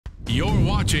You're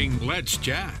watching Let's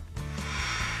Chat.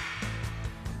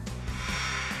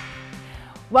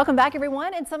 Welcome back,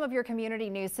 everyone, and some of your community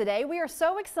news today. We are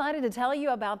so excited to tell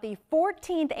you about the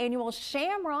 14th annual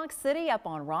Shamrock City up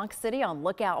on Rock City on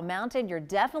Lookout Mountain. You're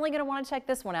definitely going to want to check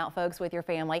this one out, folks, with your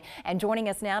family. And joining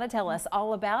us now to tell us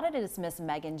all about it is Miss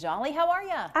Megan Jolly. How are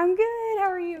you? I'm good. How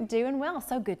are you? Doing well.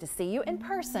 So good to see you in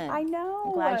person. I know.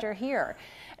 I'm glad you're here.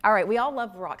 All right, we all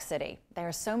love Rock City. There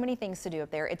are so many things to do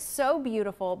up there. It's so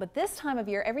beautiful, but this time of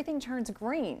year, everything turns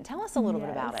green. Tell us a little bit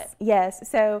about it. Yes,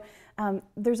 so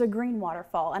there's a green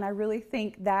waterfall, and I really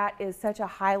think that is such a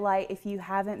highlight. If you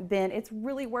haven't been, it's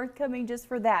really worth coming just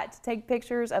for that, to take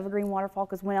pictures of a green waterfall,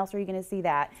 because when else are you going to see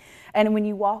that? And when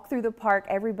you walk through the park,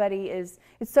 it's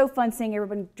so fun seeing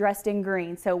everybody dressed in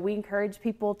green. So we encourage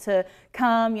people to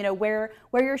come, wear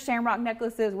your Shamrock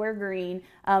necklaces, wear green.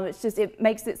 It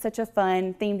makes it such a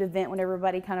fun themed event when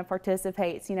everybody kind of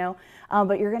participates,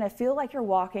 but you're going to feel like you're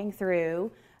walking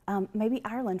through maybe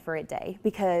Ireland for a day,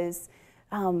 because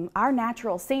our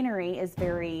natural scenery is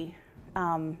very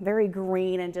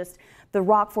green, and just the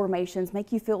rock formations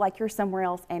make you feel like you're somewhere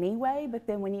else anyway. But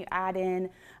then when you add in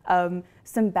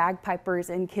some bagpipers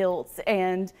and kilts,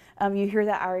 and you hear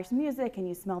that Irish music and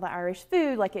you smell the Irish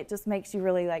food, like it just makes you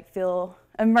really feel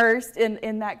immersed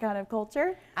in that kind of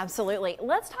culture. Absolutely.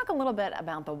 Let's talk a little bit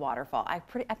about the waterfall. I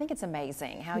think it's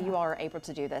amazing how you are able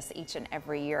to do this each and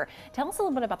every year. Tell us a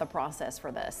little bit about the process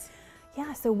for this.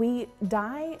 Yeah, so we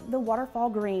dye the waterfall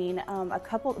green.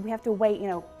 We have to wait,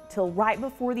 till right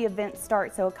before the event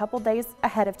starts, so a couple days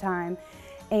ahead of time.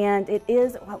 And it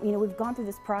is, we've gone through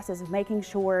this process of making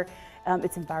sure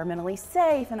it's environmentally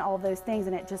safe and all of those things,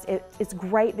 and it's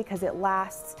great because it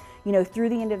lasts, through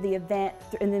the end of the event,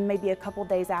 and then maybe a couple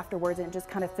days afterwards, and it just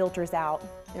kind of filters out.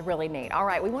 They're really neat. All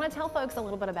right, we want to tell folks a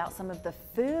little bit about some of the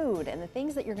food and the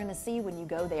things that you're going to see when you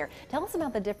go there. Tell us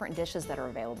about the different dishes that are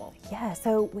available. Yeah,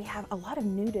 so we have a lot of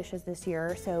new dishes this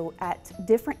year. So at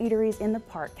different eateries in the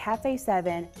park, Cafe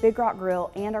 7, Big Rock Grill,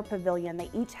 and our pavilion,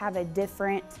 they each have a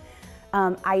different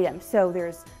item. So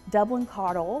there's Dublin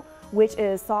Caudle, which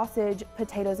is sausage,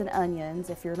 potatoes, and onions,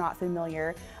 if you're not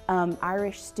familiar.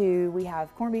 Irish stew, we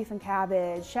have corned beef and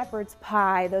cabbage, shepherd's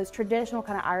pie, those traditional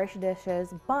kind of Irish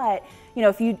dishes. But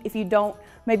if you don't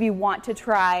maybe want to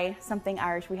try something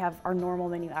Irish, we have our normal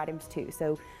menu items too.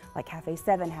 So like Cafe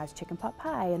 7 has chicken pot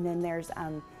pie, and then there's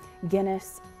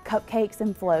Guinness cupcakes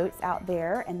and floats out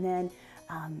there, and then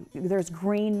there's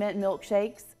green mint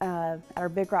milkshakes at our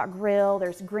Big Rock Grill.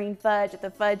 There's green fudge at the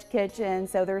Fudge Kitchen.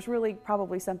 So there's really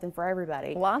probably something for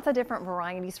everybody. Lots of different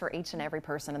varieties for each and every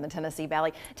person in the Tennessee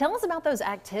Valley. Tell us about those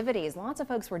activities. Lots of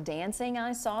folks were dancing,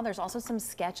 I saw. There's also some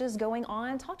sketches going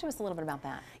on. Talk to us a little bit about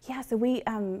that. Yeah, so we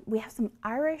have some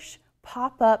Irish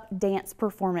pop-up dance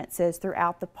performances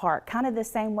throughout the park, kind of the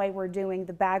same way we're doing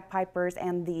the bagpipers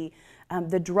and the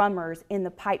drummers in the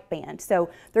pipe band. So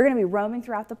they're going to be roaming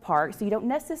throughout the park, so you don't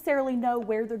necessarily know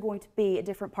where they're going to be at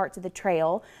different parts of the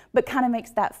trail, but kind of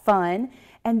makes that fun.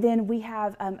 And then we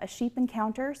have a sheep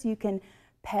encounter, so you can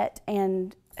pet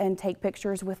and take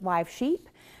pictures with live sheep,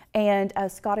 and a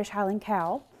Scottish Highland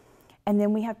cow. And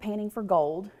then we have panning for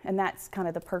gold, and that's kind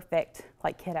of the perfect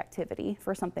kid activity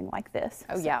for something like this.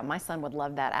 Oh yeah, my son would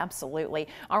love that, absolutely.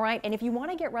 All right, and if you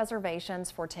want to get reservations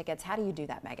for tickets, how do you do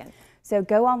that, Megan? So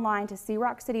go online to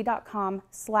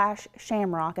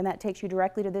searockcity.com/shamrock, and that takes you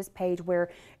directly to this page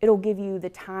where it'll give you the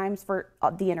times for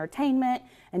the entertainment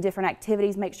and different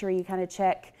activities. Make sure you kind of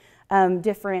check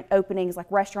different openings, like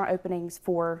restaurant openings,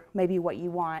 for maybe what you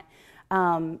want.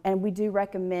 And we do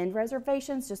recommend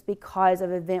reservations just because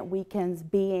of event weekends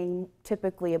being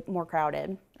typically more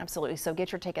crowded. Absolutely. So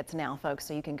get your tickets now, folks,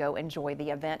 so you can go enjoy the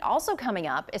event. Also coming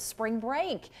up is spring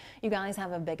break. You guys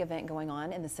have a big event going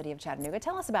on in the city of Chattanooga.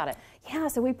 Tell us about it. Yeah,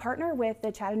 so we partner with the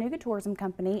Chattanooga Tourism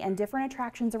Company, and different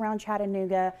attractions around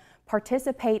Chattanooga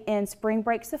participate in Spring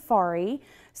Break Safari.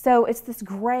 So it's this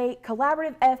great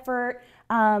collaborative effort,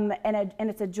 and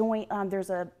it's a joint,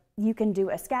 you can do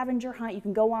a scavenger hunt. You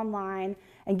can go online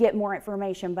and get more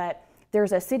information, but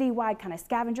there's a citywide kind of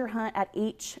scavenger hunt at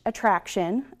each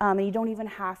attraction, and you don't even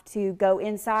have to go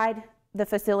inside the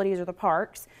facilities or the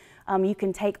parks. You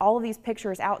can take all of these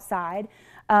pictures outside,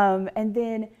 and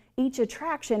then each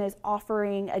attraction is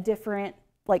offering a different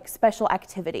special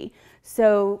activity.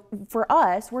 So for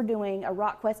us, we're doing a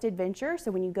Rock Quest adventure.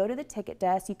 So when you go to the ticket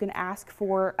desk, you can ask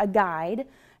for a guide,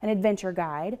 an adventure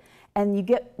guide, and you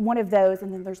get one of those.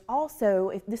 And then there's also,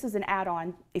 if this is an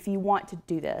add-on, if you want to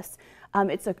do this,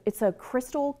 it's a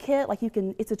crystal kit.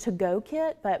 It's a to-go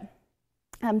kit, but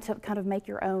to kind of make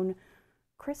your own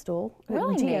crystal.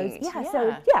 Really geodes. neat.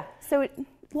 Yeah. Yeah. So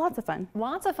lots of fun.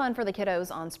 Lots of fun for the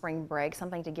kiddos on spring break,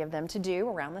 something to give them to do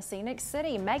around the scenic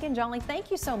city. Megan Jolly,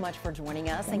 thank you so much for joining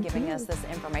us and giving us this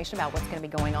information about what's going to be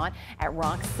going on at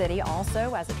Rock City,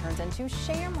 also as it turns into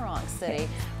Shamrock City.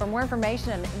 For more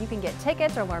information, you can get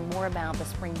tickets or learn more about the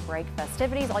spring break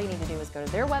festivities. All you need to do is go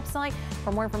to their website.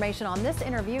 For more information on this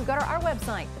interview, go to our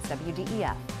website. It's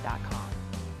WDEF.com.